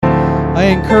I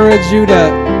encourage you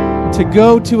to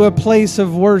go to a place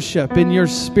of worship in your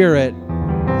spirit.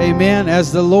 Amen.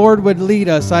 As the Lord would lead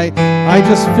us, I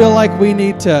just feel like we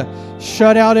need to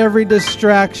shut out every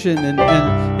distraction and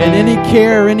any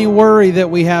care, any worry that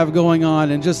we have going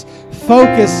on, and just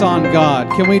focus on God.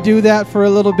 Can we do that for a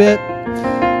little bit?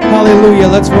 Hallelujah.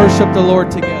 Let's worship the Lord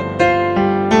together.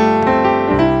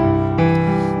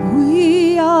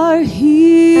 We are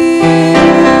here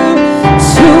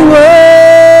to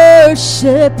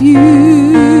worship you.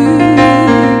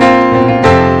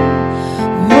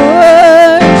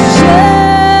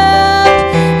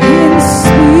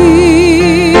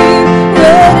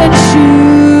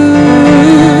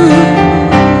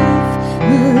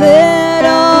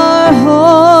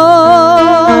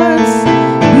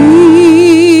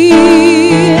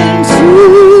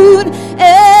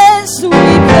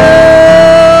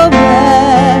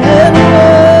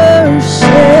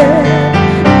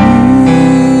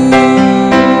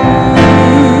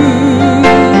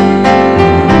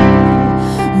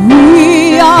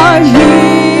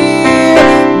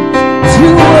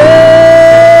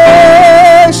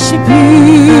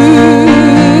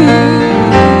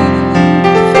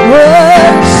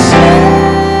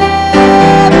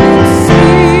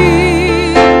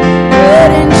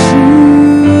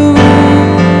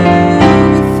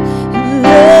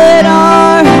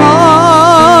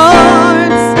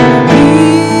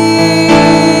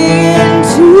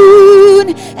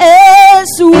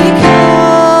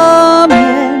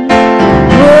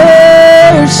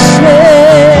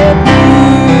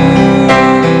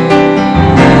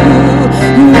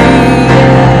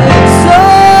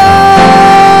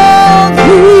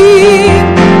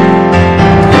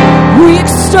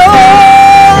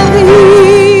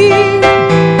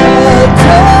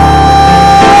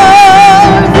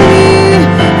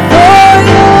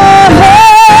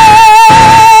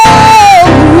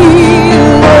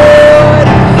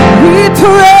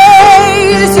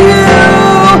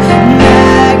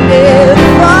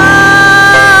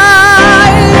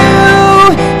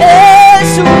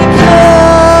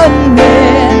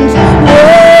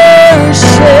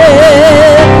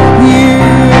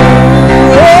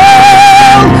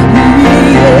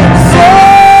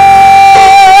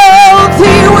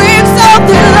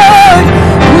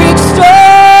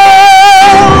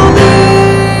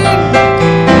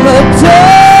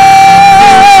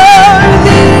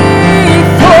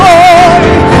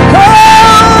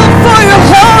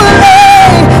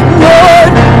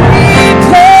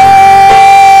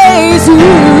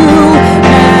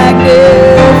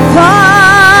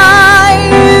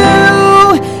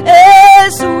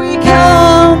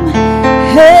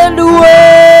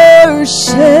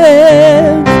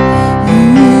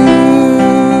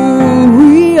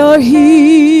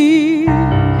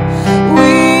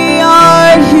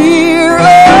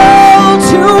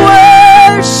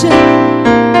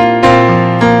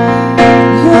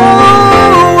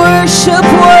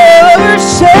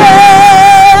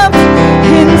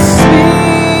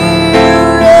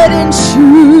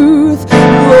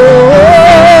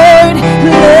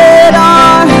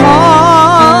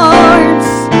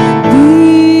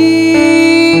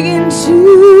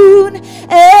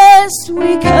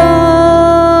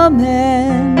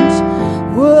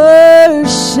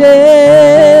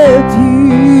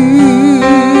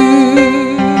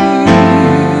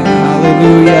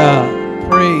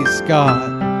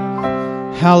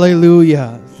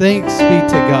 Hallelujah. Thanks be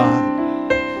to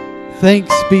God.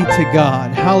 Thanks be to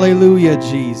God. Hallelujah,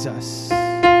 Jesus.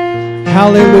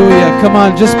 Hallelujah. Come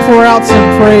on, just pour out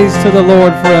some praise to the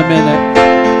Lord for a minute.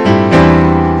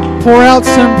 Pour out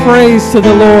some praise to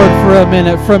the Lord for a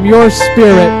minute from your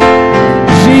spirit.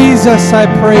 Jesus, I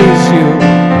praise you.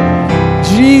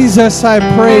 Jesus, I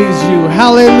praise you.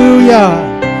 Hallelujah.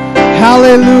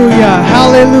 Hallelujah.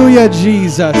 Hallelujah,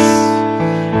 Jesus.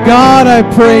 God, I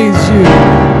praise you.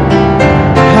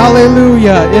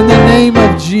 Hallelujah. In the name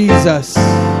of Jesus.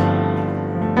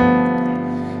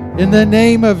 In the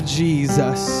name of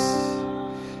Jesus.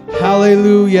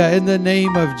 Hallelujah. In the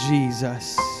name of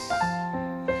Jesus.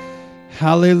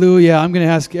 Hallelujah. I'm going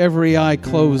to ask every eye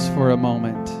closed for a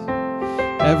moment.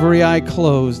 Every eye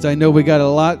closed. I know we got a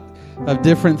lot of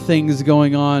different things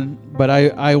going on, but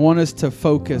I want us to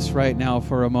focus right now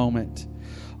for a moment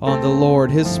on the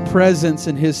Lord. His presence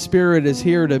and His Spirit is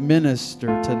here to minister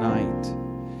tonight.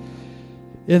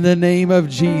 In the name of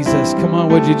Jesus, come on,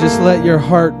 would you just let your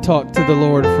heart talk to the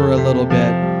Lord for a little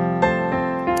bit?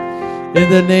 In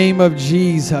the name of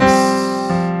Jesus.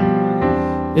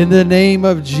 In the name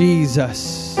of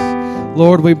Jesus.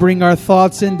 Lord, we bring our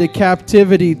thoughts into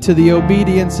captivity to the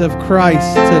obedience of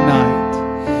Christ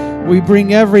tonight. We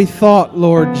bring every thought,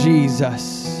 Lord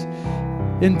Jesus,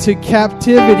 into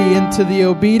captivity, into the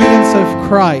obedience of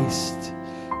Christ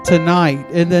tonight,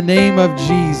 in the name of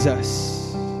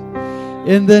Jesus.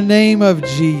 In the name of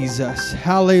Jesus.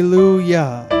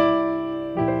 Hallelujah.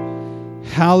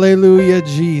 Hallelujah,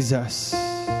 Jesus.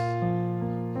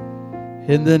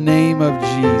 In the name of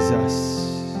Jesus.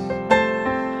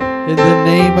 In the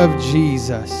name of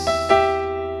Jesus.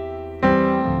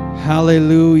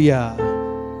 Hallelujah.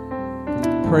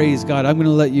 Praise God. I'm going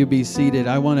to let you be seated.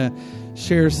 I want to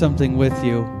share something with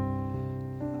you.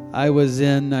 I was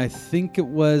in, I think it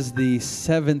was the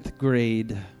 7th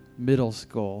grade, middle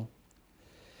school.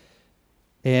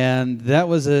 And that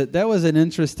was an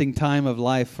interesting time of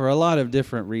life for a lot of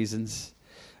different reasons.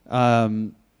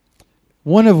 One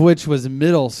of which was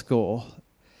middle school.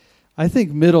 I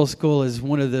think middle school is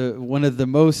one of the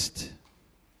most,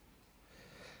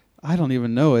 I don't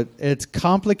even know it. It's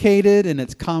complicated and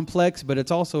it's complex, but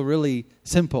it's also really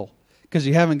simple because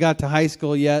you haven't got to high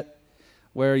school yet,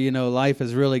 where life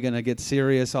is really going to get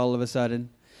serious all of a sudden.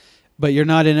 But you're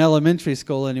not in elementary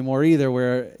school anymore either,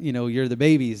 where you're the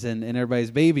babies and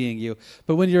everybody's babying you.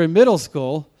 But when you're in middle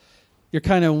school, you're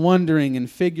kind of wondering and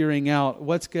figuring out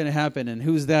what's going to happen and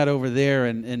who's that over there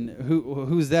and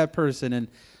who's that person and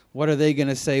what are they going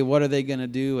to say, what are they going to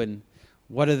do, and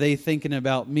what are they thinking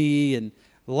about me, and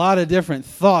a lot of different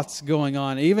thoughts going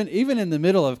on, even in the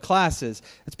middle of classes.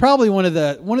 It's probably one of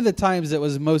the times that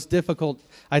was most difficult,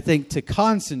 I think, to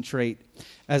concentrate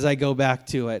as I go back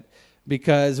to it.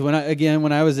 Because when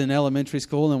I was in elementary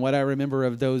school, and what I remember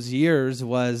of those years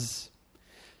was,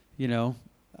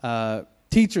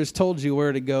 teachers told you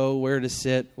where to go, where to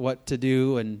sit, what to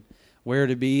do, and where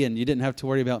to be, and you didn't have to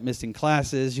worry about missing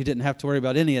classes. You didn't have to worry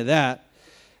about any of that.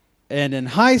 And in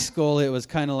high school, it was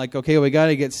kind of like, okay, we got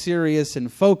to get serious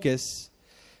and focus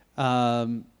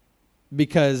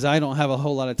because I don't have a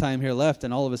whole lot of time here left,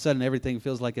 and all of a sudden everything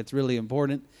feels like it's really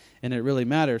important and it really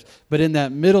matters. But in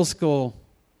that middle school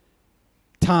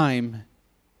time,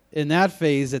 in that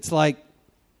phase, it's like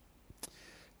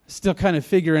still kind of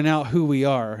figuring out who we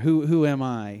are. Who am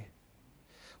I?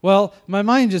 Well, my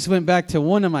mind just went back to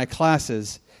one of my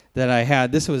classes that I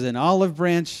had. This was in Olive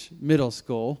Branch Middle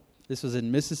School. This was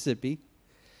in Mississippi.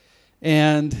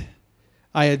 And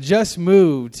I had just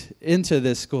moved into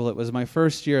this school. It was my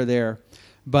first year there.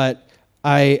 But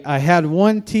I had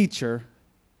one teacher,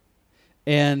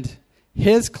 and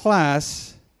his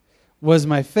class was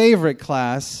my favorite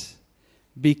class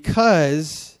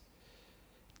because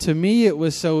to me it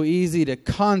was so easy to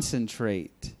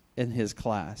concentrate in his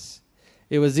class.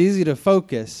 It was easy to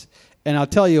focus, and I'll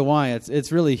tell you why.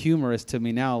 It's really humorous to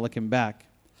me now looking back.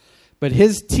 But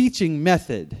his teaching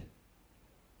method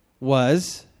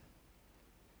was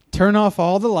turn off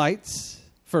all the lights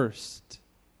first.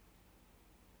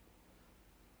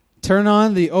 Turn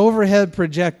on the overhead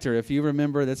projector. If you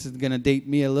remember, this is going to date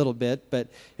me a little bit, but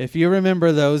if you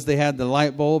remember those, they had the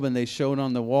light bulb and they showed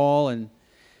on the wall,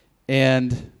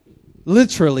 and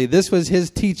literally this was his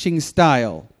teaching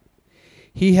style.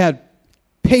 He had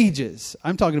pages,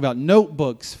 I'm talking about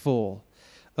notebooks full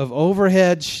of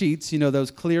overhead sheets, those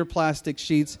clear plastic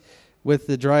sheets with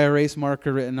the dry erase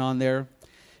marker written on there.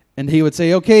 And he would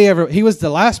say, okay, he was the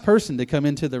last person to come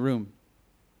into the room.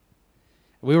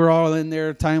 We were all in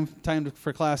there, time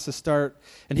for class to start,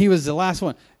 and he was the last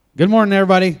one. Good morning,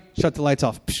 everybody. Shut the lights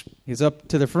off. He's up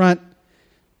to the front,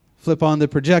 flip on the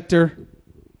projector.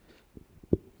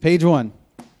 Page 1.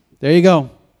 There you go.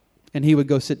 And he would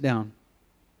go sit down.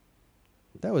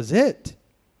 That was it.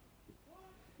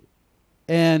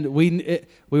 And we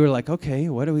were like, okay,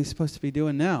 what are we supposed to be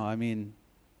doing now? I mean,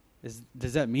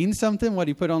 does that mean something, what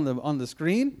he put on the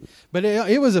screen? But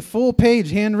it was a full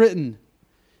page handwritten.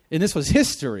 And this was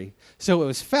history. So it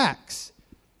was facts.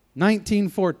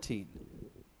 1914.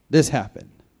 This happened.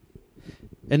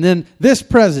 And then this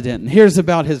president, and here's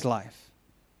about his life.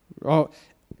 Oh,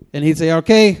 and he'd say,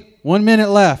 okay, 1 minute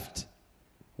left.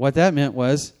 What that meant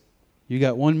was, you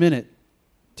got 1 minute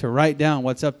to write down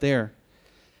what's up there.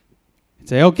 He'd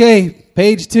say, okay,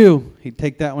 page 2. He'd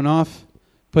take that one off,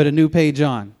 put a new page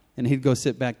on, and he'd go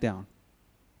sit back down.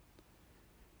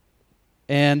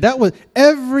 And that was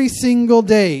every single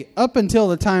day up until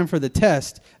the time for the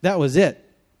test. That was it.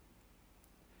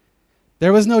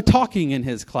 There was no talking in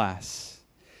his class.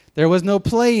 There was no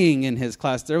playing in his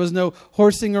class. There was no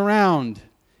horsing around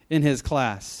in his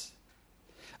class.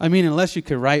 I mean, unless you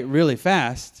could write really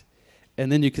fast,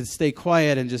 and then you could stay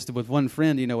quiet and just with one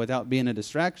friend, without being a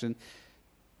distraction.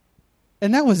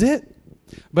 And that was it.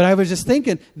 But I was just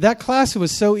thinking, that class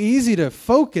was so easy to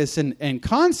focus and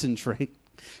concentrate.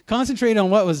 Concentrate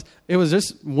on it was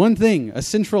just one thing, a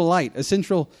central light, a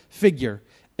central figure,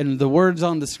 and the words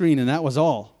on the screen, and that was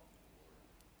all.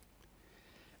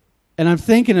 And I'm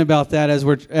thinking about that as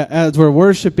we're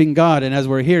worshiping God and as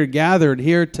we're here gathered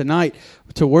here tonight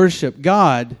to worship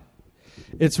God.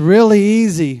 It's really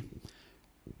easy.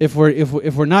 If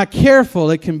we're not careful,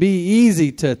 it can be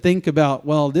easy to think about,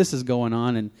 well, this is going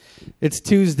on, and it's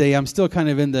Tuesday. I'm still kind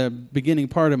of in the beginning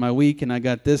part of my week, and I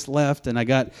got this left, and I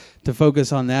got to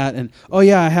focus on that. And oh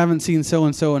yeah, I haven't seen so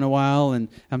and so in a while, and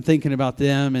I'm thinking about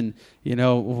them, and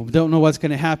don't know what's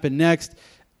going to happen next.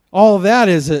 All of that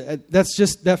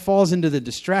that falls into the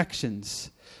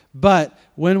distractions. But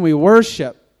when we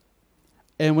worship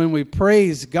and when we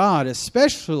praise God,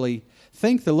 especially.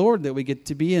 Thank the Lord that we get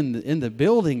to be in the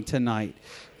building tonight.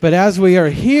 But as we are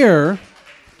here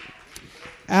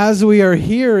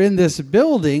in this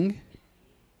building,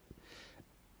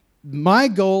 my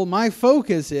goal, my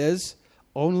focus is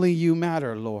only you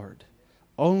matter, Lord.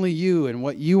 Only you and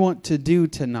what you want to do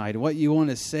tonight, what you want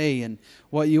to say and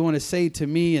what you want to say to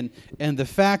me, and the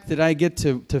fact that I get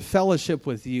to fellowship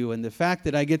with you and the fact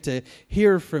that I get to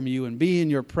hear from you and be in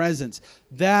your presence,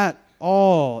 that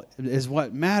all is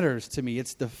what matters to me.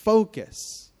 It's the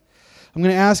focus. I'm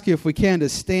going to ask you if we can to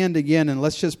stand again and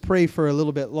let's just pray for a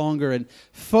little bit longer and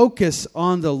focus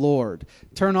on the Lord.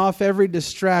 Turn off every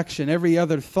distraction, every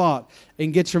other thought,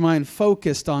 and get your mind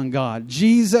focused on God.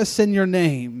 Jesus, in your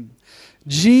name.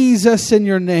 Jesus, in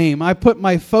your name. I put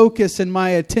my focus and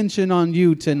my attention on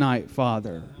you tonight,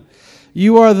 Father.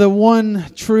 You are the one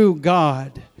true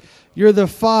God. You're the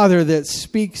Father that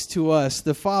speaks to us,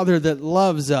 the Father that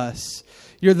loves us.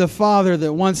 You're the Father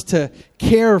that wants to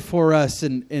care for us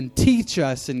and teach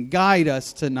us and guide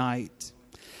us tonight.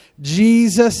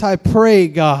 Jesus, I pray,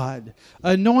 God,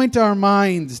 anoint our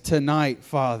minds tonight,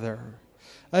 Father.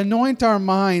 Anoint our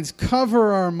minds,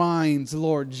 cover our minds,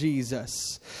 Lord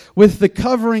Jesus, with the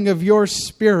covering of your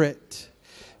Spirit.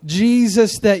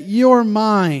 Jesus, that your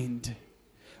mind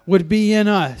would be in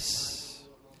us.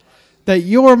 That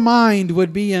your mind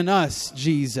would be in us,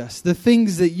 Jesus. The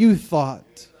things that you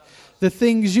thought. The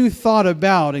things you thought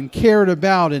about and cared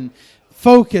about and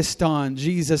focused on,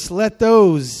 Jesus. Let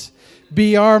those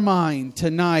be our mind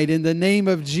tonight in the name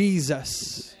of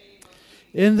Jesus.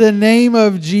 In the name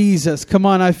of Jesus. Come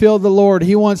on, I feel the Lord.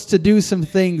 He wants to do some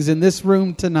things in this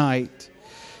room tonight.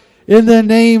 In the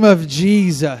name of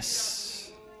Jesus.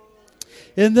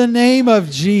 In the name of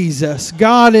Jesus,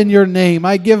 God, in your name,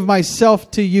 I give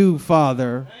myself to you,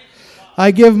 Father.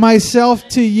 I give myself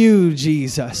to you,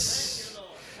 Jesus.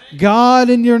 God,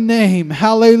 in your name,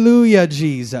 hallelujah,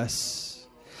 Jesus.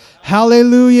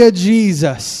 Hallelujah,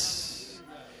 Jesus.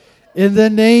 In the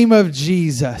name of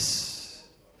Jesus.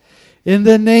 In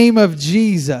the name of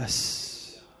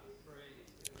Jesus.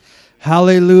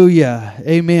 Hallelujah.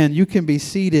 Amen. You can be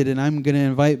seated, and I'm going to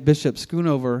invite Bishop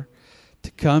Schoonover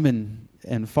to come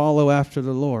and follow after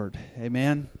the Lord.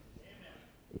 Amen.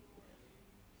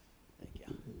 Thank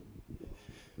you.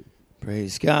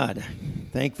 Praise God.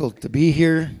 Thankful to be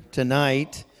here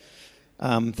tonight.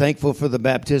 I'm thankful for the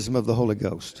baptism of the Holy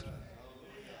Ghost.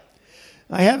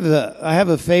 I have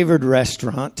a favored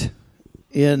restaurant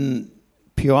in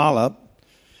Puyallup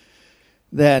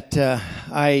that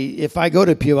if I go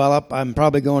to Puyallup, I'm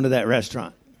probably going to that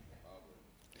restaurant.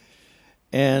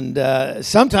 And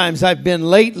sometimes I've been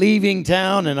late leaving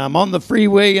town, and I'm on the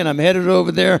freeway, and I'm headed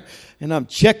over there, and I'm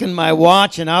checking my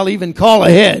watch, and I'll even call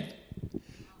ahead.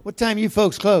 What time you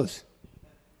folks close?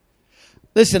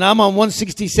 Listen, I'm on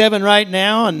 167 right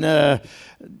now, and the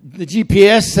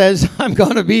GPS says I'm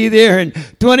going to be there in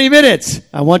 20 minutes.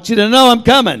 I want you to know I'm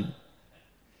coming.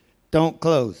 Don't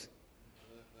close.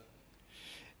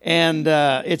 And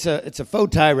it's a pho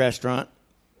Thai restaurant,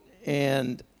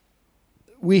 and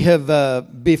we have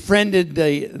befriended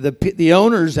the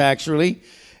owners, actually,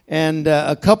 and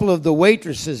a couple of the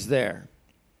waitresses there.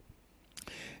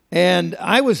 And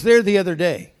I was there the other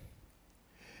day.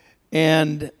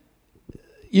 And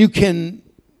you can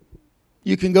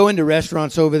go into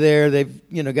restaurants over there.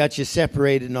 They've got you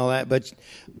separated and all that. But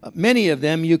many of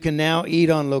them you can now eat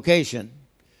on location.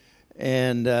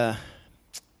 And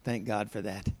thank God for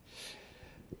that.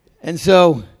 And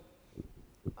so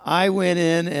I went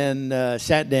in and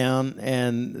sat down,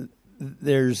 and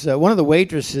there's one of the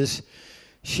waitresses.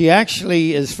 She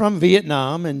actually is from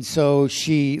Vietnam, and so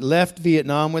she left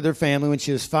Vietnam with her family when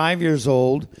she was 5 years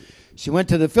old. She went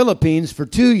to the Philippines for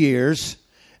 2 years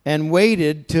and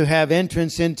waited to have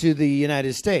entrance into the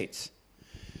United States.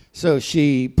 So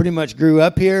she pretty much grew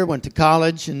up here, went to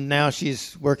college, and now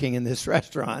she's working in this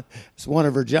restaurant. It's one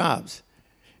of her jobs.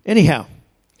 Anyhow,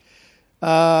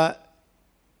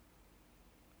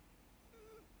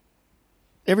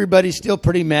 everybody's still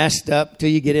pretty masked up till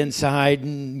you get inside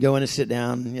and go in and sit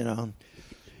down,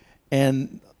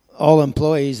 And all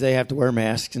employees, they have to wear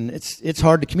masks, and it's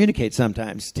hard to communicate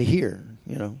sometimes, to hear,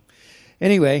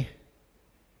 Anyway,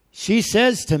 she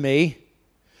says to me,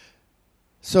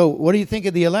 so what do you think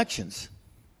of the elections?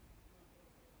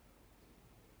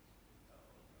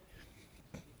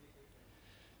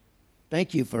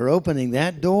 Thank you for opening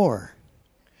that door.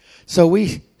 So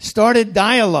we started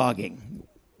dialoguing.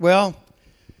 Well,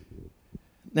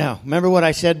 now, remember what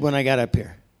I said when I got up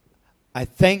here. I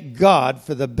thank God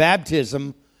for the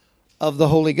baptism of the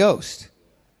Holy Ghost.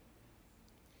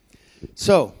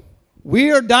 So,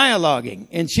 we are dialoguing,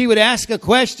 and she would ask a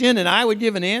question, and I would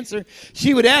give an answer.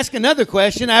 She would ask another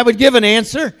question, I would give an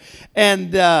answer.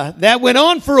 And that went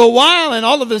on for a while, and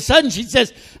all of a sudden she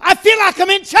says, I feel like I'm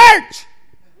in church.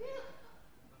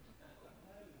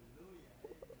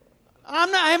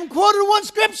 I haven't quoted one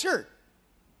scripture.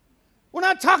 We're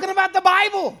not talking about the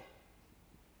Bible.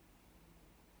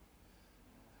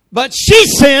 But she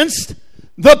sensed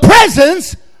the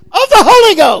presence of the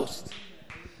Holy Ghost.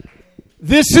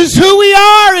 This is who we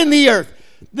are in the earth.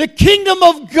 The kingdom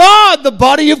of God, the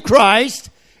body of Christ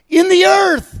in the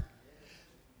earth.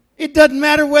 It doesn't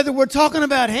matter whether we're talking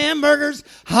about hamburgers,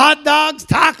 hot dogs,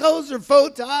 tacos, or pho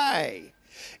thai.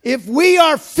 If we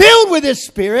are filled with His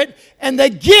Spirit and the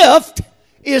gift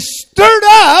is stirred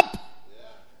up,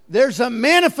 there's a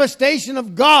manifestation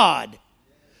of God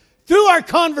through our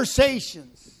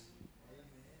conversations.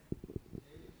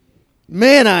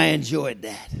 Man, I enjoyed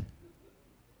that.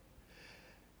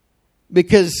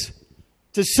 Because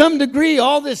to some degree,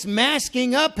 all this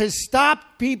masking up has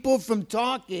stopped people from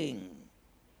talking.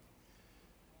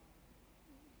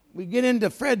 We get into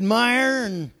Fred Meyer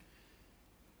and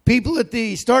people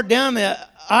start down the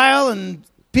aisle and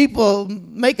people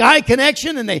make eye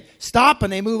connection and they stop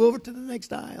and they move over to the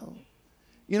next aisle.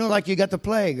 Like you got the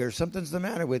plague or something's the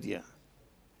matter with you.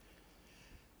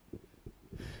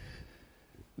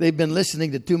 They've been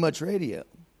listening to too much radio.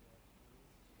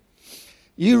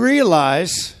 You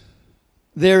realize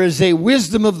there is a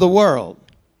wisdom of the world.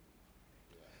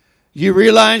 You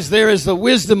realize there is the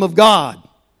wisdom of God.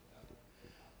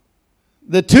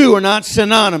 The two are not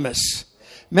synonymous.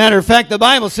 Matter of fact, the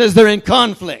Bible says they're in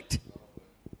conflict.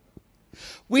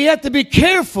 We have to be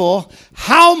careful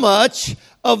how much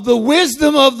of the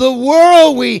wisdom of the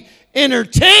world we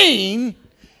entertain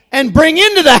and bring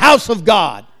into the house of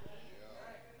God.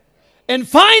 And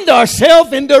find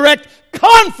ourselves in direct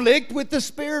conflict with the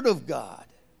Spirit of God.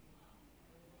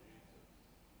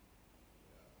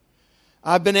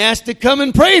 I've been asked to come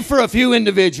and pray for a few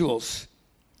individuals.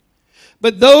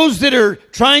 But those that are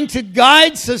trying to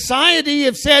guide society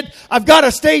have said, I've got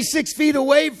to stay 6 feet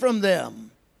away from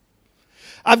them.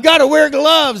 I've got to wear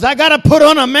gloves. I've got to put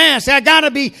on a mask. I've got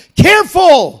to be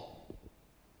careful.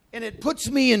 And it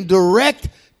puts me in direct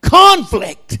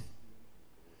conflict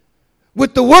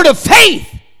with the word of faith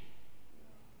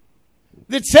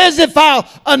that says if I'll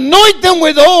anoint them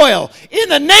with oil in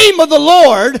the name of the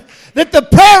Lord, that the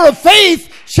prayer of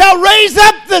faith shall raise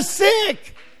up the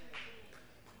sick.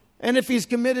 And if he's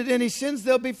committed any sins,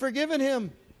 they'll be forgiven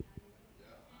him.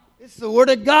 It's the word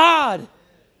of God.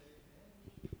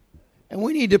 And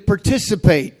we need to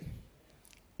participate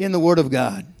in the word of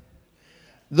God.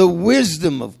 The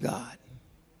wisdom of God.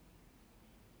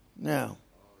 Now,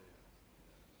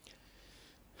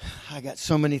 I got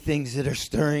so many things that are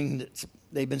stirring.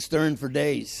 They've been stirring for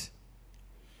days.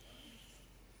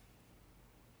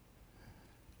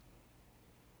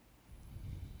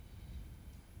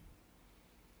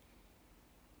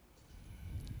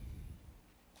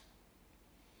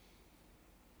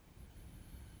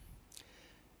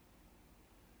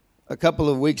 A couple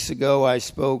of weeks ago, I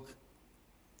spoke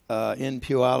in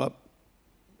Puyallup,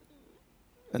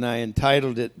 and I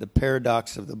entitled it, The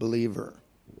Paradox of the Believer.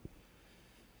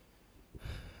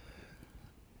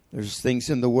 There's things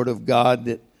in the Word of God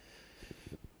that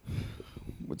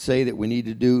would say that we need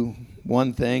to do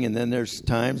one thing, and then there's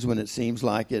times when it seems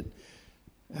like it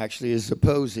actually is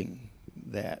opposing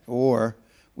that. Or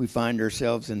we find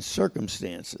ourselves in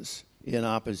circumstances in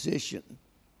opposition.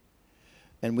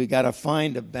 And we got to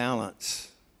find a balance.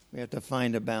 We have to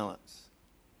find a balance.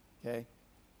 Okay?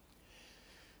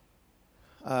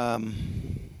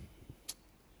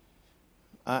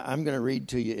 I'm going to read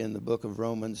to you in the book of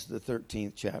Romans, the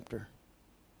 13th chapter.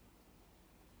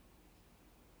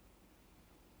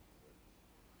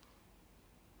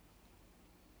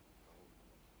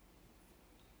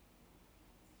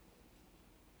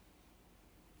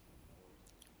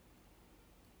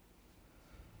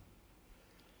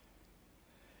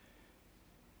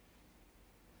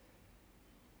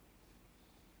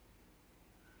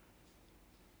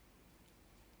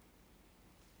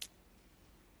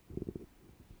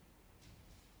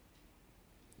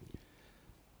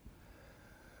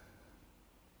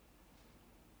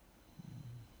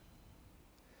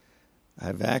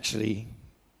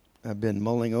 I've been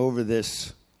mulling over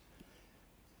this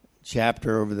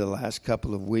chapter over the last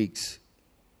couple of weeks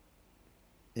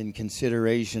in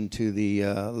consideration to the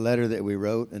letter that we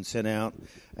wrote and sent out.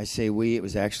 I say we, it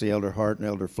was actually Elder Hart and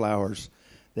Elder Flowers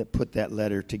that put that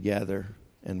letter together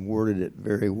and worded it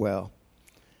very well.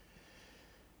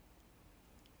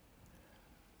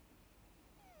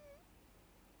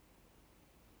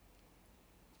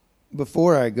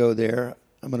 Before I go there,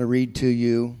 I'm going to read to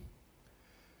you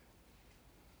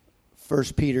 1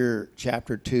 Peter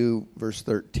chapter 2, verse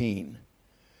 13.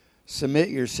 Submit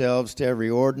yourselves to every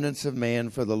ordinance of man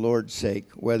for the Lord's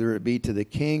sake, whether it be to the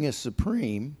king as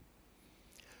supreme,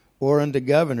 or unto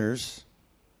governors,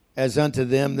 as unto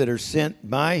them that are sent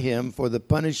by him for the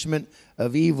punishment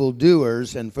of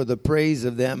evildoers and for the praise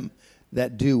of them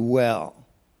that do well.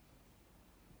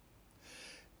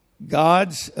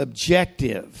 God's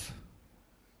objective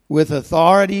with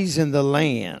authorities in the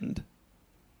land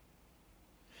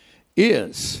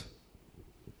is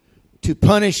to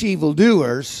punish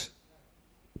evildoers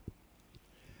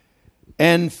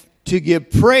and to give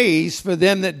praise for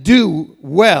them that do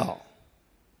well.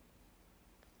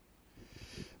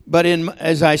 But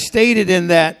as I stated in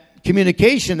that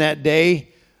communication that day,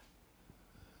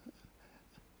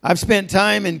 I've spent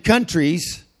time in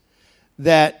countries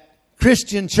that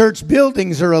Christian church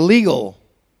buildings are illegal.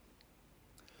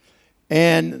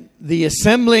 And the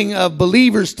assembling of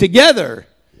believers together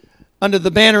under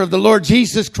the banner of the Lord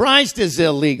Jesus Christ is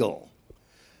illegal.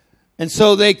 And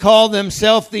so they call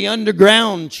themselves the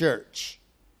underground church.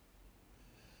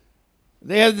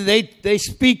 They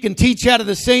speak and teach out of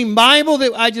the same Bible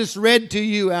that I just read to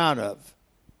you out of.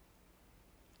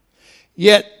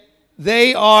 Yet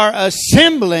they are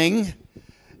assembling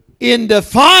in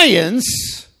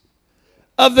defiance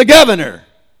of the governor.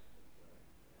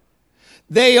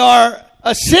 They are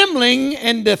assembling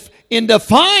in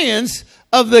defiance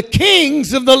of the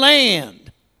kings of the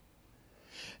land.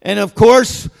 And of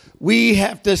course, we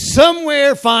have to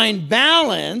somewhere find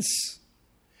balance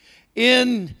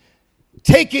in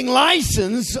taking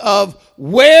license of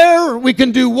where we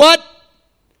can do what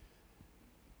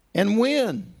and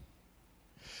when.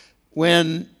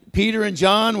 When Peter and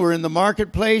John were in the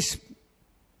marketplace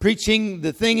preaching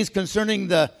the things concerning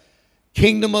the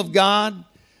kingdom of God,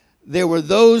 there were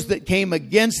those that came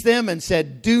against them and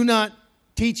said, do not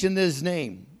teach in this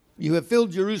name. You have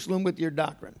filled Jerusalem with your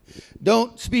doctrine.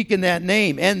 Don't speak in that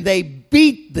name. And they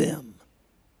beat them.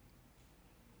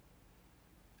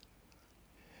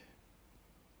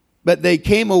 But they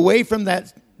came away from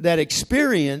that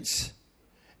experience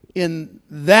in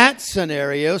that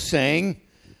scenario saying,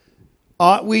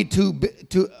 ought we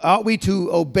to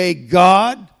obey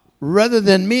God rather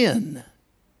than men?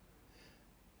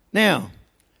 Now,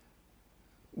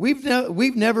 we've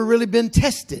never really been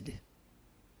tested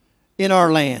in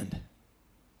our land.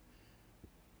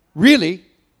 Really.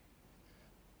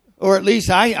 Or at least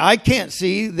I can't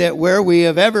see that where we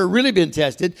have ever really been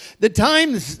tested. The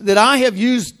times that I have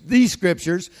used these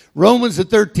scriptures, Romans the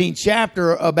 13th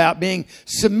chapter, about being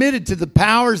submitted to the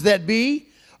powers that be,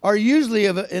 are usually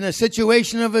in a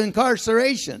situation of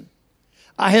incarceration.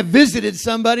 I have visited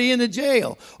somebody in a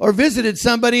jail or visited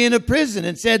somebody in a prison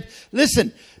and said,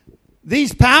 listen,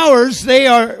 these powers, they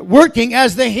are working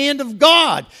as the hand of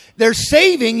God. They're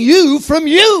saving you from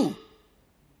you.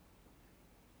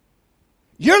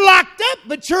 You're locked up,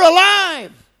 but you're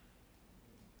alive.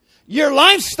 Your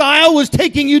lifestyle was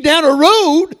taking you down a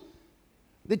road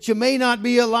that you may not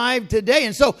be alive today.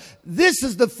 And so this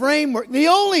is the framework, the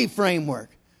only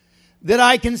framework that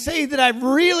I can say that I've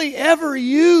really ever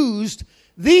used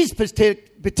these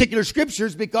particular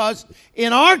scriptures, because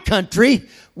in our country,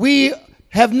 we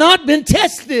have not been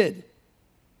tested.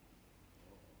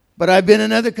 But I've been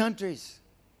in other countries.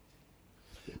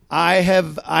 I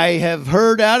have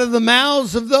heard out of the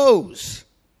mouths of those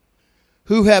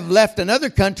who have left another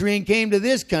country and came to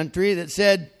this country that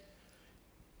said,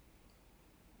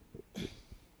 we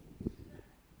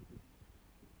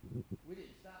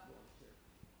didn't stop going to church.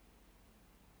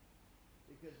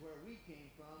 Because where we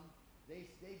came from, they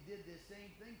did this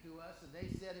same thing to us, and they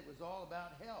said it was all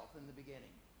about health in the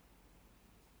beginning.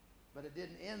 But it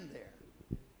didn't end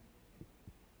there.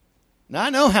 Now, I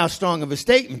know how strong of a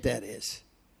statement that is.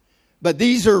 But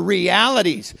these are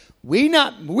realities. We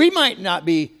might not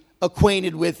be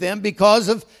acquainted with them because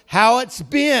of how it's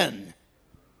been.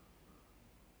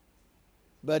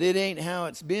 But it ain't how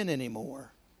it's been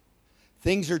anymore.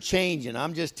 Things are changing.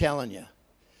 I'm just telling you.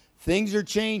 Things are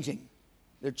changing.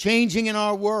 They're changing in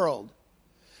our world.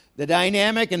 The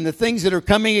dynamic and the things that are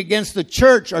coming against the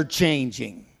church are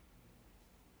changing.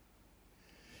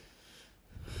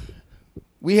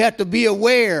 We have to be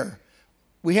aware.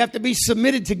 We have to be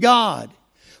submitted to God.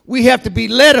 We have to be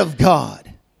led of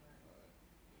God.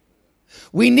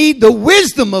 We need the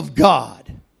wisdom of God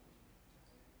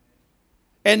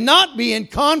and not be in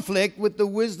conflict with the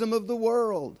wisdom of the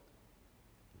world.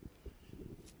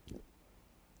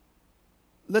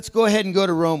 Let's go ahead and go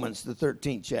to Romans, the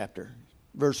 13th chapter,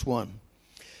 verse 1.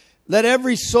 Let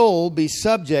every soul be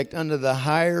subject unto the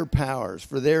higher powers,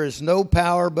 for there is no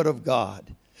power but of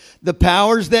God. The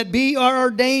powers that be are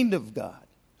ordained of God.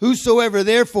 Whosoever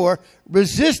therefore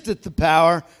resisteth the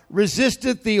power,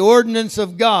 resisteth the ordinance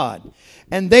of God.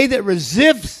 And they that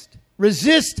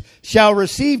resist shall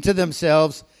receive to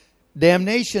themselves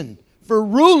damnation. For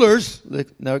rulers,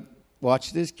 now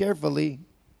watch this carefully.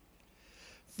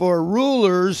 For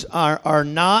rulers are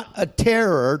not a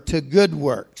terror to good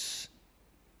works.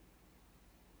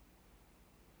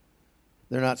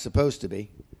 They're not supposed to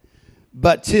be.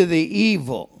 But to the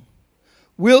evil.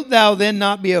 Wilt thou then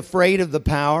not be afraid of the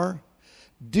power?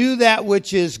 Do that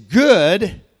which is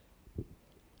good,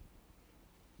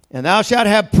 and thou shalt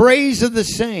have praise of the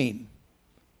same.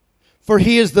 For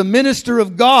he is the minister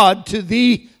of God to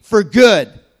thee for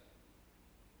good.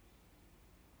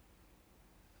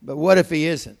 But what if he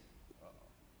isn't?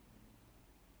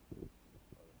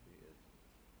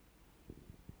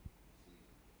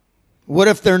 What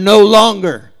if they're no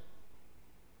longer?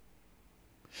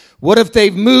 What if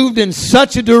they've moved in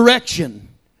such a direction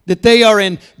that they are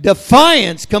in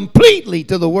defiance completely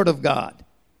to the Word of God?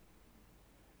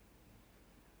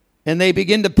 And they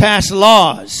begin to pass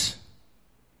laws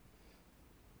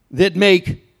that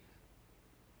make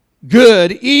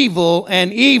good evil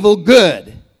and evil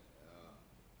good.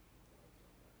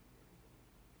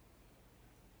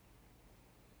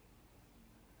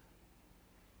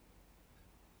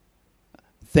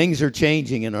 Things are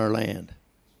changing in our land.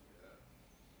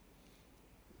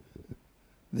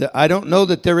 I don't know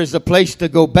that there is a place to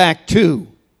go back to.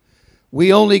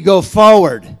 We only go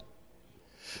forward.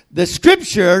 The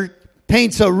Scripture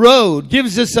paints a road,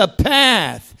 gives us a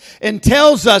path, and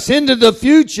tells us into the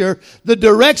future the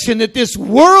direction that this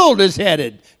world is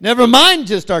headed. Never mind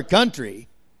just our country.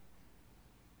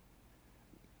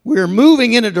 We're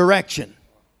moving in a direction.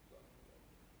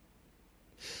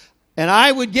 And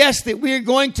I would guess that we're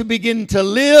going to begin to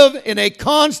live in a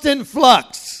constant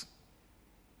flux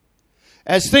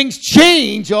as things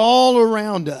change all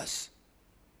around us.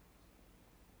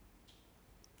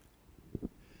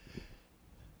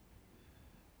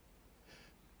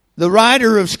 The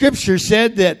writer of Scripture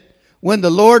said that when the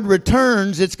Lord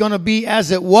returns, it's going to be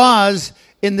as it was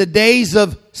in the days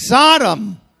of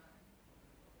Sodom.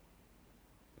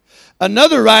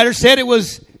 Another writer said it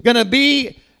was going to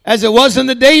be as it was in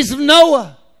the days of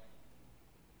Noah.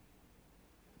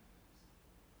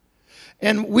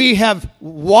 And we have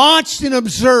watched and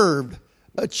observed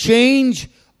a change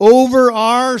over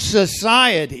our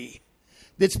society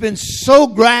that's been so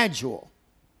gradual.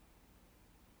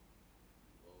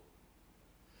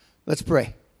 Let's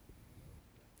pray.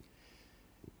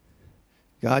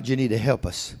 God, you need to help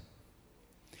us.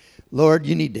 Lord,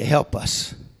 you need to help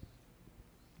us.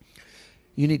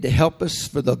 You need to help us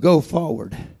for the go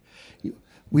forward.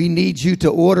 We need you to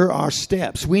order our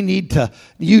steps. We need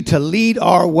you to lead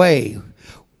our way.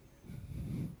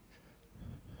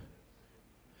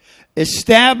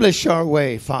 Establish our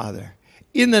way, Father.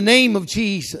 In the name of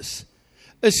Jesus.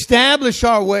 Establish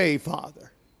our way,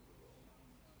 Father.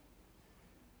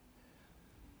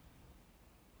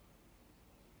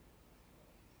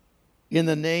 In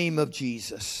the name of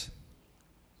Jesus.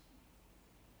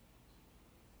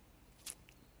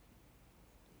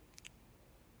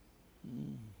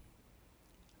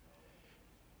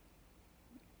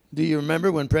 Do you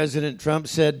remember when President Trump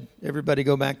said, everybody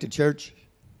go back to church?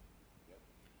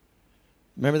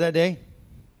 Remember that day?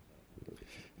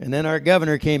 And then our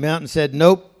governor came out and said,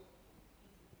 nope.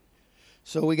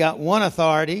 So we got one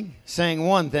authority saying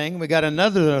one thing. We got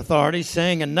another authority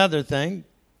saying another thing.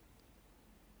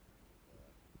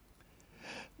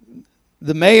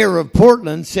 The mayor of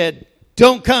Portland said,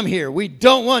 don't come here. We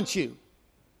don't want you.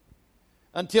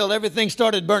 Until everything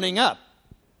started burning up.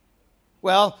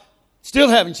 Well, still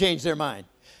haven't changed their mind.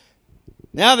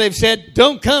 Now they've said,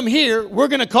 don't come here. We're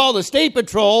going to call the State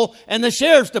Patrol and the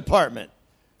Sheriff's Department.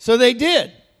 So they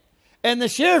did. And the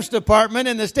Sheriff's Department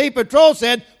and the State Patrol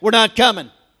said, we're not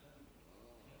coming.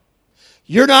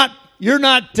 You're not, what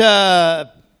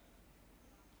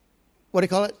do you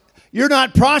call it? You're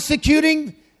not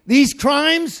prosecuting these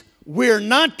crimes. We're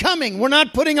not coming. We're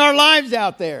not putting our lives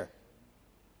out there.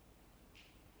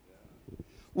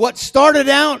 What started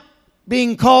out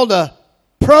being called a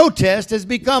protest has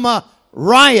become a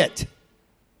riot.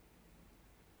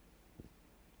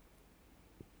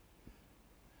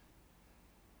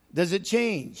 Does it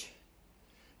change?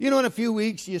 You know, in a few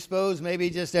weeks, you suppose maybe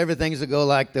just everything's will go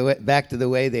like back to the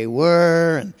way they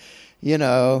were, and you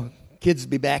know, kids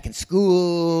will be back in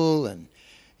school, and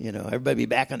you know, everybody be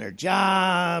back on their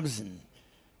jobs, and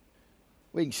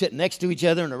we can sit next to each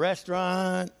other in a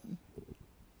restaurant,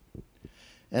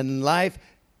 and life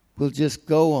will just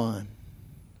go on.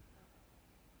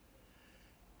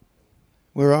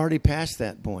 We're already past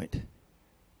that point.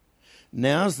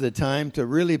 Now's the time to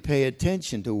really pay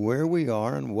attention to where we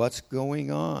are and what's going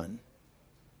on.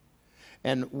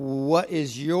 And what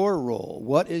is your role?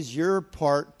 What is your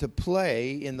part to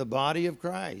play in the body of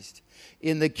Christ,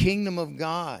 in the kingdom of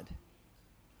God?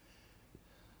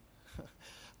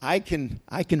 I can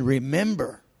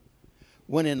remember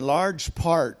when in large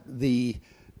part the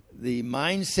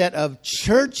mindset of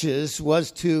churches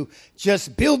was to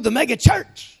just build the mega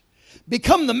church,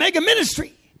 become the mega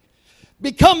ministry,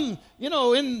 become, you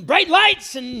know, in bright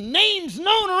lights and names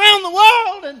known around the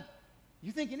world. And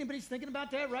you think anybody's thinking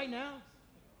about that right now?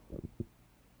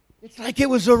 It's like it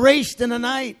was erased in a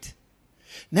night.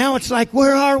 Now it's like,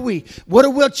 where are we?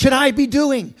 What should I be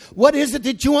doing? What is it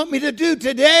that you want me to do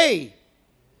today?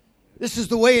 This is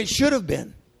the way it should have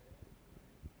been.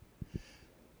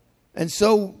 And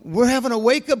so we're having a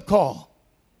wake-up call.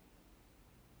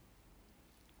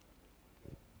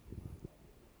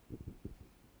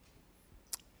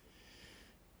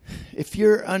 If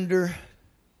you're under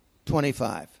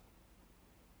 25,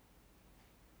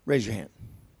 raise your hand.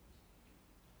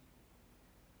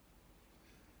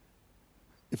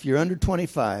 If you're under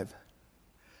 25,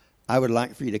 I would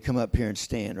like for you to come up here and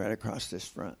stand right across this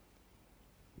front.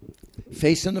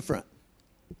 Facing the front.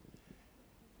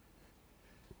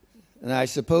 And I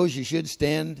suppose you should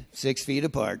stand 6 feet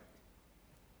apart.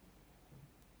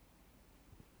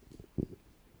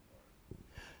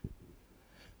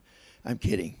 I'm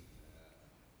kidding.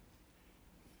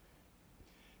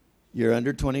 You're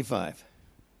under 25.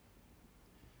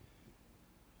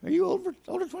 Are you older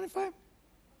 25?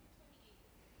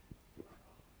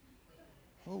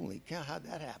 Holy cow, how'd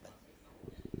that happen?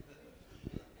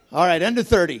 All right, under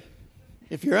 30.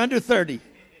 If you're under 30,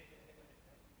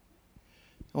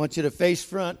 I want you to face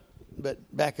front, but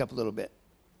back up a little bit.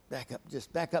 Back up,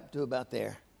 just back up to about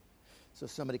there. So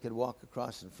somebody could walk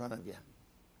across in front of you.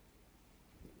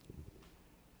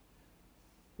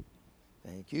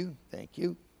 Thank you, thank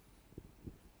you.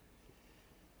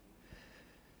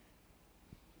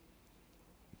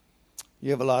 You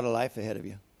have a lot of life ahead of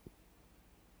you.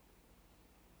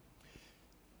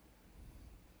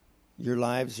 Your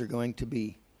lives are going to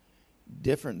be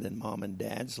different than mom and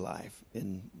dad's life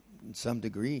in some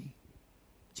degree,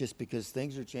 just because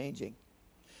things are changing.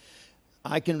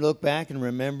 I can look back and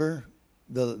remember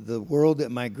the world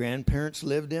that my grandparents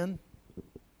lived in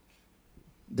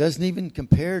doesn't even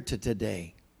compare to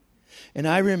today. And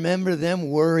I remember them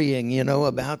worrying, you know,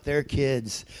 about their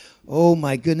kids. Oh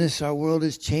my goodness, our world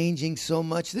is changing so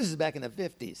much. This is back in the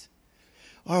 50s.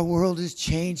 Our world has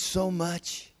changed so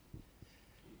much.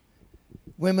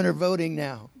 Women are voting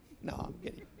now. No, I'm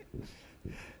kidding.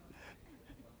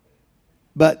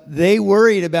 But they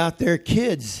worried about their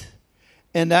kids.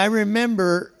 And I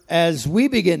remember as we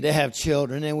begin to have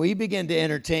children and we begin to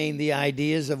entertain the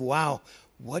ideas of, wow,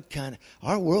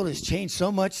 our world has changed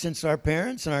so much since our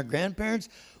parents and our grandparents.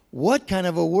 What kind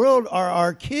of a world are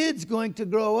our kids going to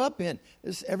grow up in?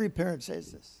 Every parent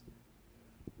says this.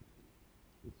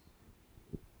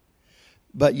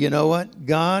 But you know what?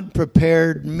 God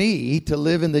prepared me to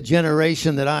live in the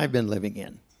generation that I've been living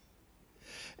in.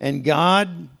 And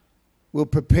God will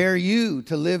prepare you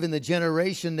to live in the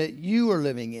generation that you are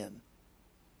living in.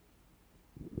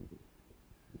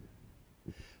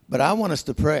 But I want us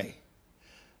to pray.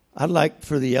 I'd like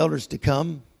for the elders to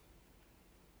come.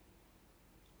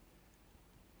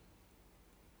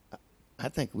 I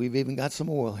think we've even got some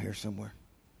oil here somewhere.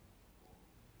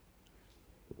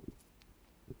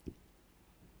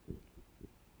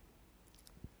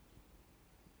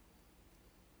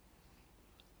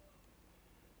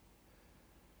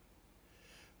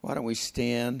 Why don't we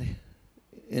stand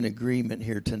in agreement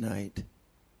here tonight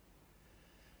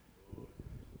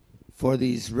for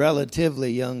these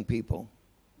relatively young people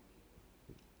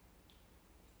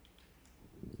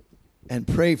and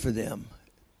pray for them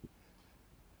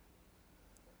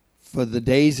for the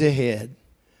days ahead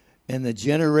and the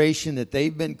generation that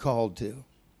they've been called to.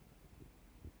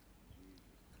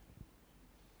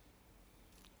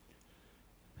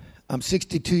 I'm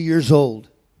 62 years old.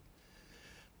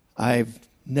 I've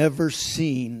never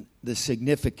seen the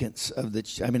significance of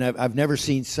I've never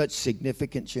seen such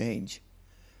significant change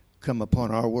come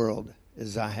upon our world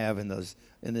as I have in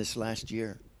this last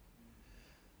year.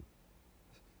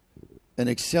 and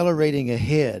accelerating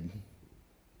ahead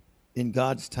in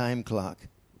God's time clock.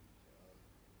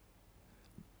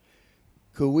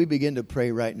 Could we begin to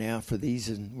pray right now for these,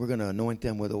 and we're going to anoint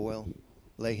them with oil,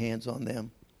 lay hands on them.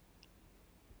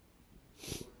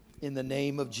 In the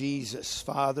name of Jesus,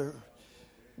 Father,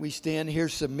 we stand here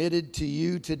submitted to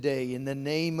you today in the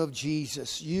name of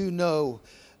Jesus. You know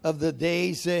of the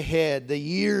days ahead, the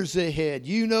years ahead.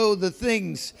 You know the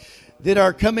things that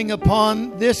are coming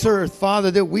upon this earth,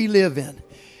 Father, that we live in.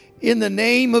 In the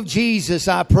name of Jesus,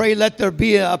 I pray, let there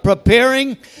be a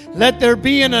preparing, let there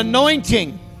be an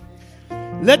anointing.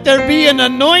 Let there be an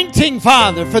anointing,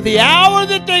 Father, for the hour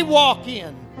that they walk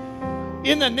in.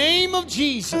 In the name of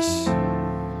Jesus.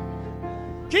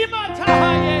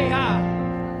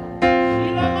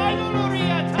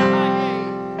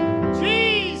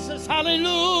 Jesus,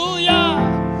 hallelujah.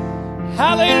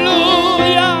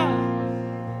 Hallelujah.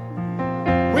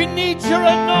 We need your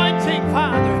anointing,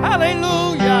 Father.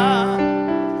 Hallelujah.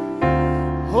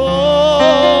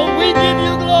 Oh, we give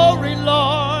you glory,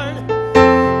 Lord.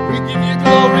 We give you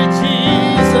glory,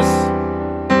 Jesus.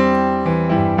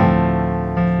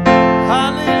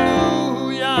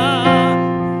 Hallelujah.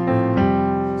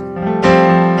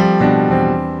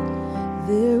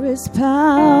 There is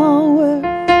power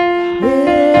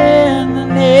in the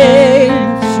name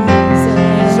of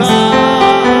Jesus.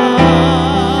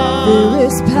 There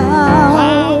is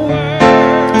power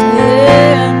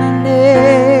in the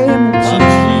name of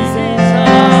Jesus.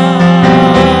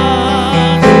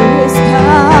 There is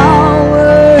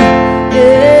power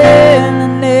in the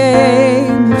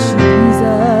name of Jesus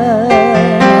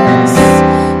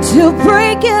to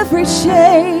break every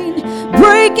chain,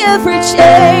 break every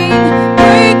chain,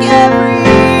 break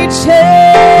every chain.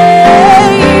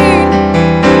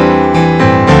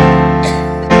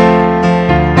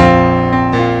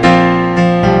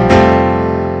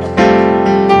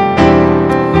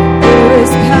 There is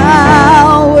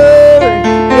power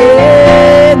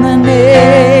in the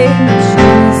name of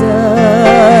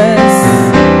Jesus.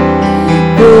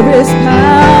 There is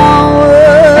power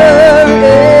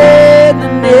in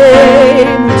the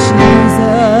name of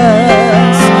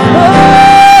Jesus.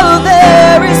 Oh,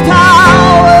 there is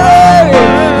power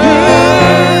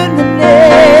in the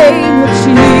name of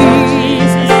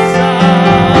Jesus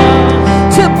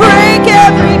to break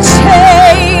every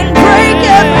chain, break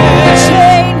every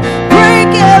chain,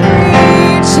 break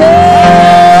every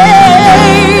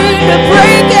chain, to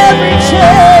break every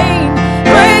chain,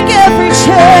 break every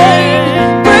chain,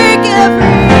 break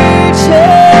every chain.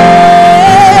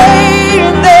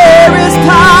 There is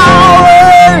power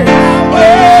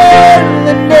in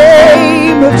the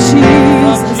name of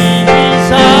Jesus.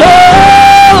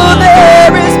 Oh,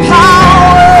 there is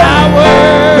power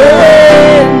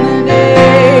in the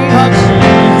name of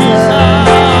Jesus.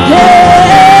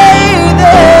 Hey,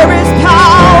 there is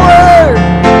power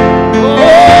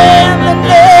in the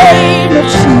name of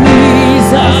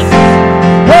Jesus.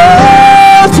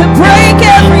 Oh, to break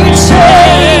every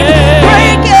chain,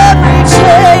 break every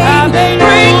chain,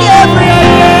 break every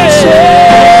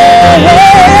chain,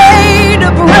 to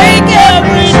break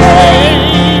every chain,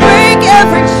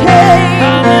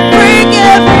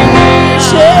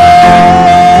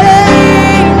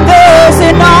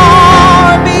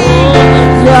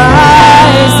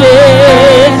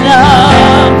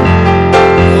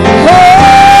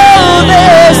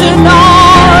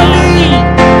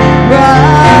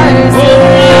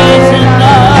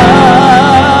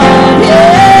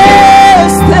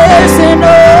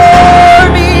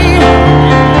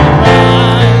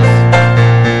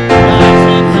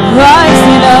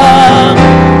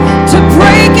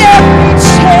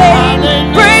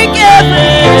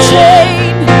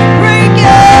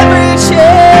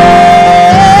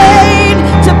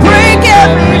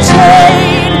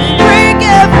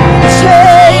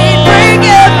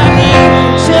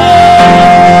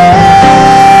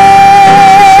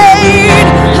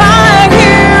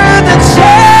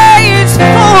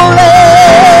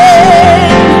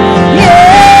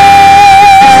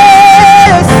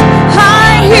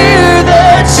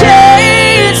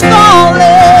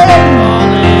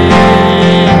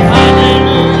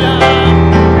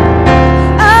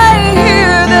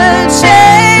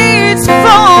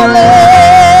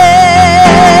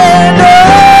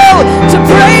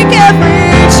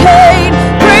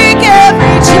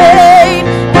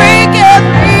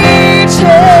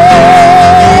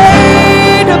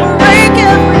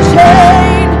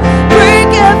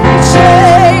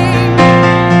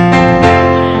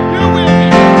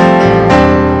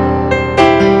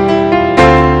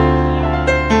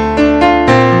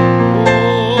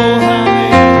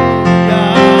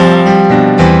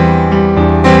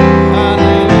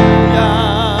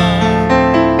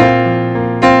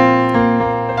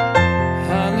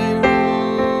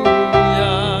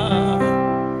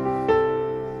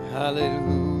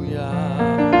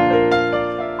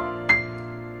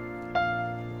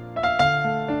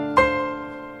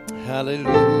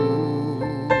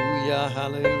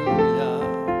 hallelujah.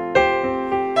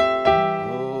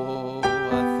 Oh,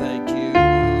 I thank you,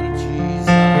 Jesus.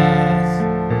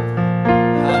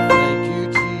 I thank you,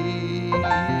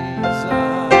 Jesus.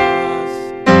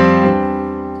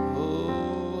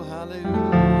 Oh, hallelujah.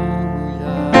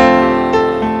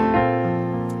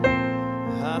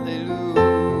 Hallelujah.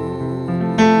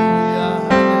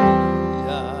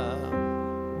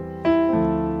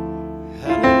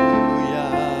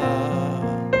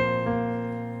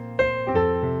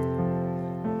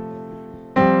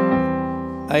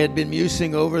 I had been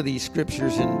musing over these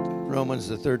scriptures in Romans,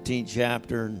 the 13th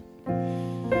chapter, and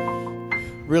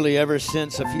really ever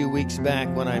since a few weeks back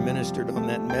when I ministered on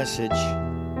that message.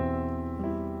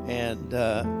 And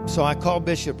so I called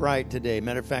Bishop Wright today.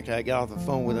 Matter of fact, I got off the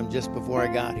phone with him just before I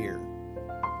got here.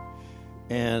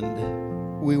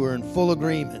 And we were in full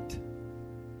agreement.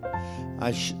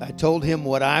 I told him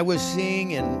what I was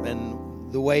seeing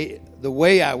and the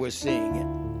way I was seeing it.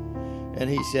 And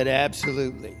he said,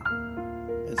 absolutely.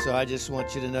 And so I just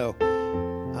want you to know,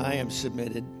 I am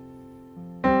submitted.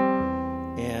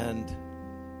 And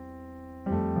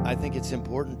I think it's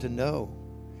important to know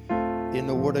in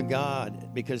the Word of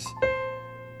God, because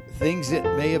things that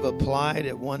may have applied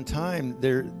at one time,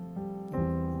 they're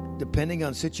depending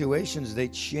on situations, they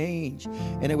change.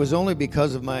 And it was only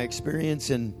because of my experience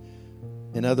in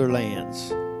other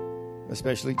lands,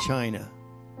 especially China,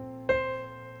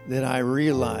 that I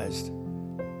realized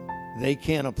they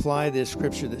can't apply this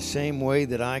scripture the same way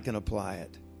that I can apply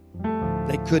it.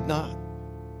 They could not.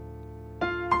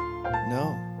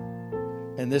 No.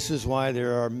 And this is why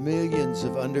there are millions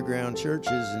of underground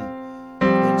churches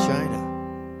in China.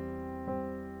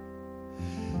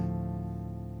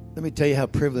 Let me tell you how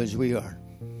privileged we are.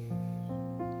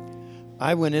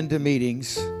 I went into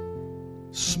meetings,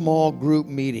 small group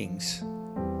meetings,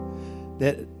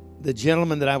 that the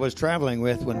gentleman that I was traveling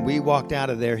with, when we walked out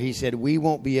of there, he said, we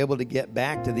won't be able to get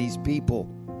back to these people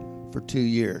for 2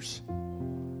 years.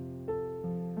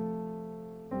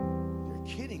 You're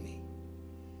kidding me.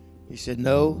 He said,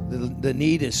 no, the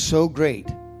need is so great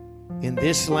in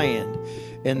this land,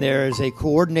 and there is a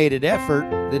coordinated effort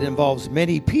that involves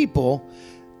many people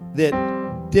that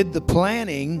did the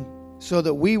planning so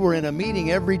that we were in a meeting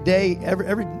every day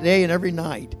and every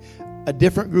night, a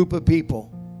different group of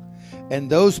people. And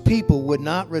those people would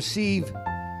not receive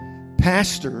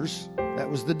pastors. That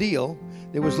was the deal.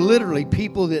 There was literally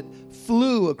people that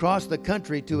flew across the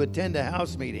country to attend a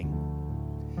house meeting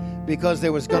because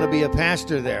there was going to be a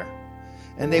pastor there.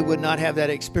 And they would not have that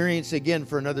experience again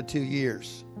for another 2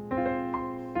 years.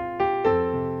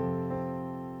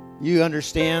 You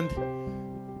understand?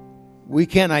 We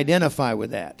can't identify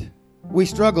with that. We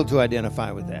struggle to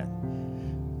identify with that.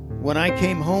 When I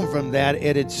came home from that,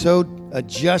 it had so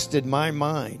adjusted my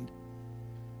mind.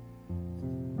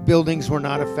 Buildings were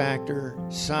not a factor.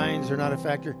 Signs were not a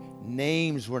factor.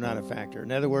 Names were not a factor.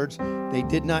 In other words, they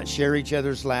did not share each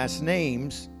other's last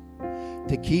names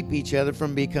to keep each other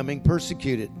from becoming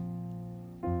persecuted.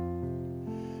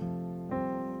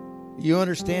 You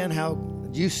understand how,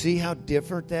 do you see how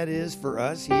different that is for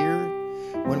us here?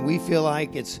 When we feel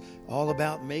like it's all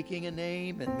about making a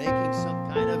name and making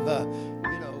some kind of a,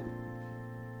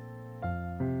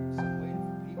 some way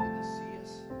for people to see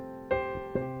us.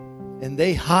 And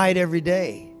they hide every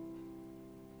day.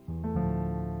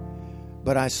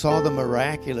 But I saw the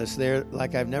miraculous there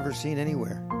like I've never seen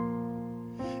anywhere.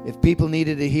 If people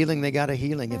needed a healing, they got a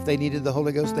healing. If they needed the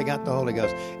Holy Ghost, they got the Holy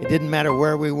Ghost. It didn't matter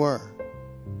where we were.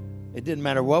 It didn't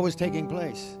matter what was taking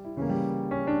place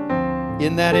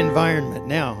in that environment.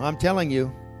 Now, I'm telling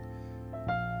you,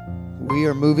 we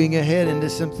are moving ahead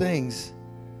into some things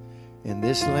in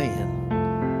this land.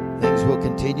 Things will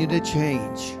continue to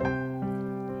change.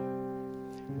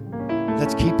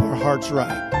 Let's keep our hearts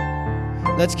right.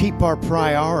 Let's keep our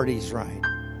priorities right.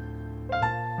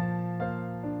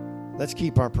 Let's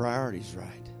keep our priorities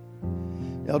right.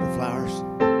 Elder Flowers.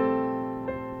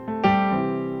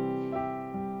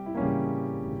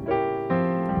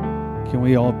 Can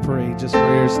we all pray just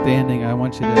where you're standing? I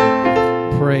want you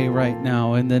to pray right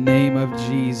now in the name of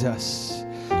Jesus.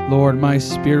 Lord, my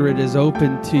spirit is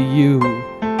open to you.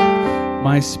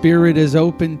 My spirit is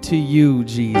open to you,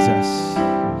 Jesus.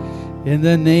 In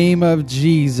the name of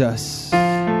Jesus.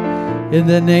 In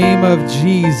the name of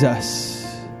Jesus.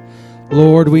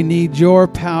 Lord, we need your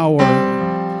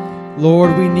power.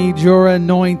 Lord, we need your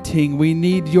anointing. We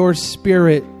need your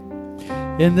spirit.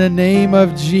 In the name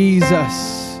of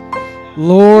Jesus.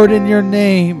 Lord, in your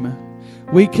name,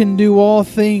 we can do all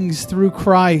things through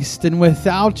Christ, and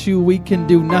without you, we can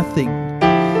do nothing.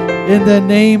 In the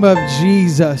name of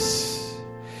Jesus.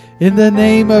 In the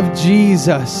name of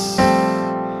Jesus.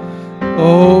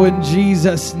 Oh, in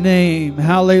Jesus' name.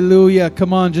 Hallelujah.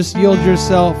 Come on, just yield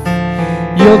yourself.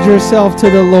 Yield yourself to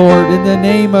the Lord in the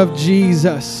name of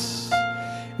Jesus.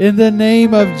 In the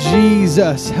name of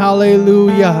Jesus.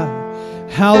 Hallelujah.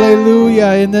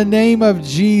 Hallelujah. In the name of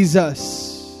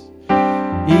Jesus.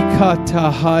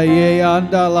 Ikatahaye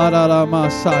andalara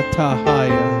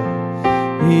masatahaya.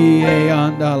 Iye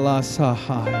andala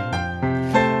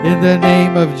sahaya. In the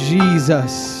name of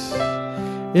Jesus.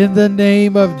 In the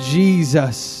name of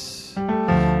Jesus.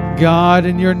 God,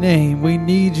 in your name, we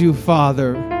need you,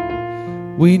 Father.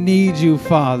 We need you,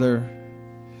 Father.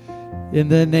 In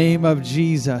the name of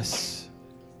Jesus.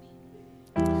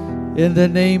 In the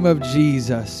name of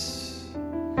Jesus.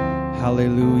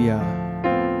 Hallelujah.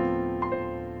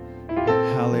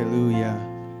 Hallelujah.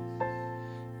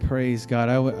 Praise God.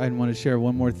 I want to share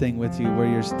one more thing with you where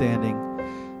you're standing.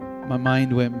 My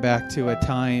mind went back to a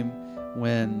time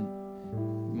when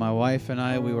my wife and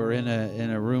I, we were in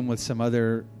a room with some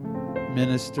other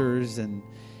ministers, and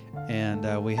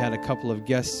we had a couple of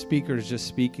guest speakers just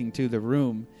speaking to the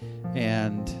room,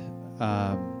 and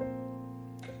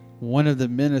one of the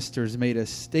ministers made a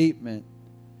statement,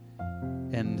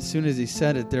 and as soon as he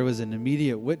said it, there was an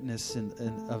immediate witness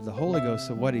of the Holy Ghost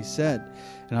of what he said.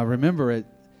 And I remember it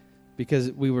because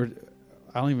I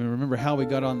don't even remember how we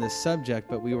got on this subject,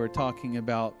 but we were talking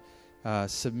about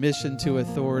submission to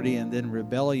authority and then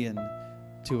rebellion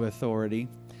to authority.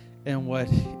 And what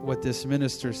this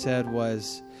minister said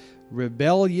was,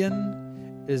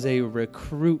 rebellion is a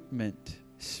recruitment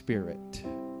spirit.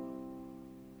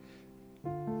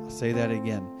 I'll say that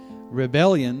again.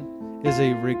 Rebellion is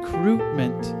a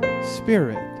recruitment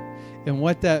spirit. And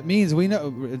what that means, we know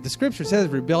the scripture says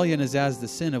rebellion is as the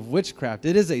sin of witchcraft.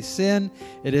 It is a sin.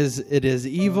 It is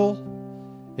evil.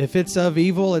 If it's of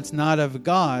evil, it's not of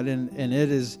God, and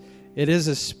it is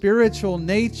a spiritual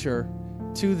nature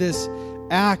to this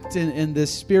act in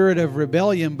this spirit of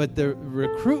rebellion. But the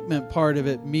recruitment part of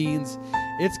it means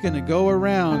it's going to go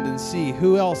around and see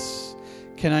who else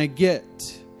can I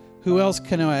get, who else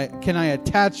can I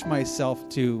attach myself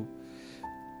to,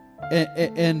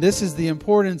 and this is the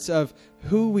importance of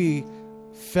who we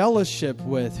fellowship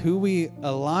with, who we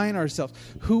align ourselves,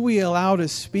 who we allow to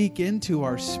speak into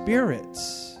our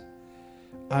spirits.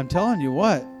 I'm telling you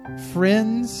what,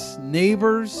 friends,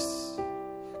 neighbors,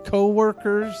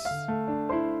 co-workers,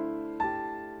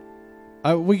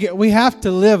 we have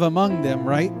to live among them,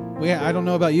 right? I don't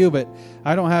know about you, but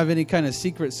I don't have any kind of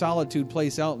secret solitude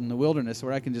place out in the wilderness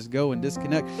where I can just go and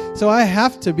disconnect. So I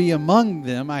have to be among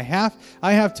them. I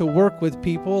have to work with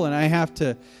people, and I have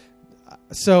to.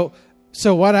 So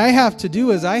what I have to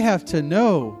do is I have to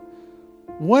know,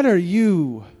 what are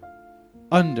you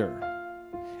under?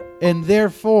 And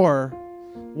therefore,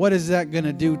 what is that going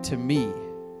to do to me?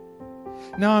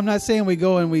 Now, I'm not saying we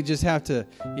go and we just have to,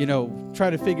 try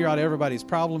to figure out everybody's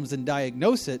problems and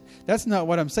diagnose it. That's not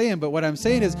what I'm saying. But what I'm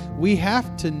saying is we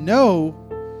have to know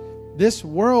this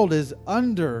world is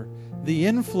under the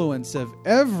influence of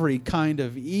every kind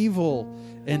of evil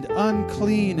and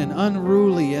unclean and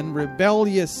unruly and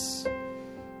rebellious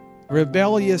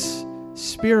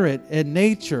spirit and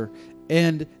nature.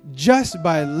 And just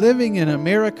by living in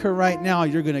America right now,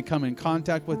 you're going to come in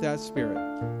contact with that spirit.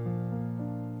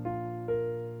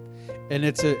 And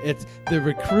it's the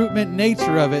recruitment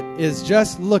nature of it is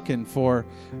just looking for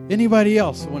anybody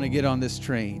else want to get on this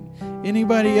train.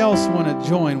 Anybody else want to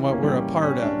join what we're a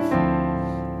part of.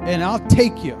 And I'll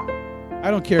take you. I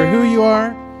don't care who you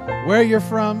are, where you're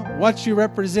from, what you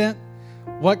represent,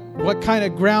 what kind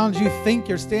of ground you think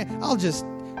you're standing.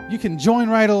 You can join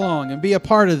right along and be a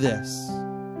part of this.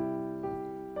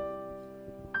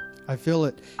 I feel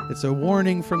it. It's a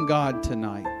warning from God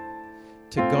tonight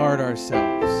to guard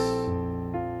ourselves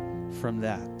from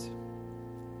that.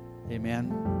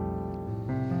 Amen.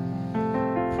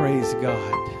 Praise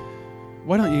God.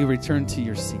 Why don't you return to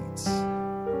your seats?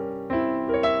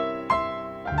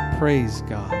 Praise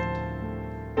God.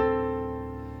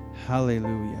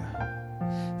 Hallelujah.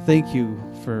 Thank you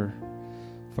for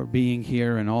being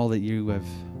here and all that you have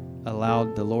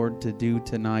allowed the Lord to do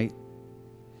tonight.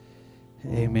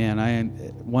 Amen. I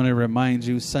want to remind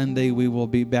you, Sunday we will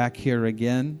be back here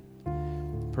again.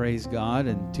 Praise God.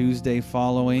 And Tuesday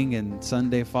following and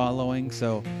Sunday following.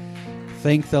 So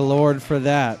thank the Lord for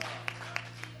that.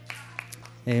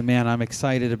 Amen. I'm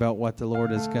excited about what the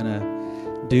Lord is going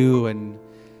to do. And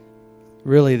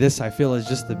really this, I feel, is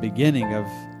just the beginning of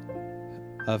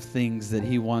things that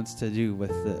He wants to do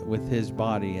with His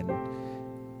body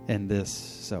and this.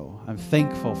 So I'm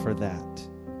thankful for that.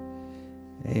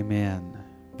 Amen.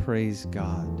 Praise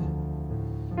God.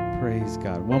 Praise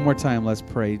God. One more time, let's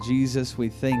pray. Jesus, we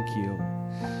thank you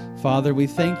Father, we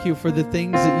thank you for the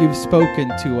things that you've spoken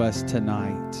to us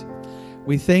tonight.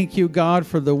 We thank you, God,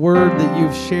 for the word that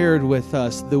you've shared with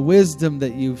us, the wisdom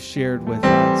that you've shared with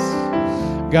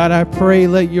us. God, I pray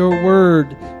let your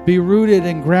word be rooted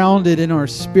and grounded in our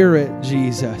spirit,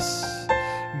 Jesus.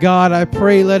 God, I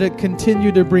pray let it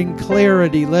continue to bring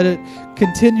clarity. Let it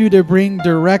continue to bring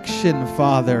direction,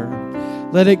 Father.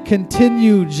 Let it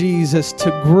continue, Jesus,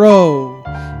 to grow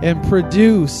and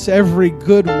produce every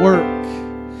good work.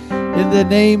 In the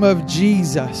name of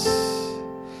Jesus,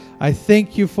 I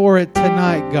thank you for it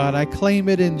tonight, God. I claim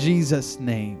it in Jesus'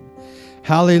 name.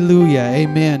 Hallelujah.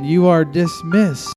 Amen. You are dismissed.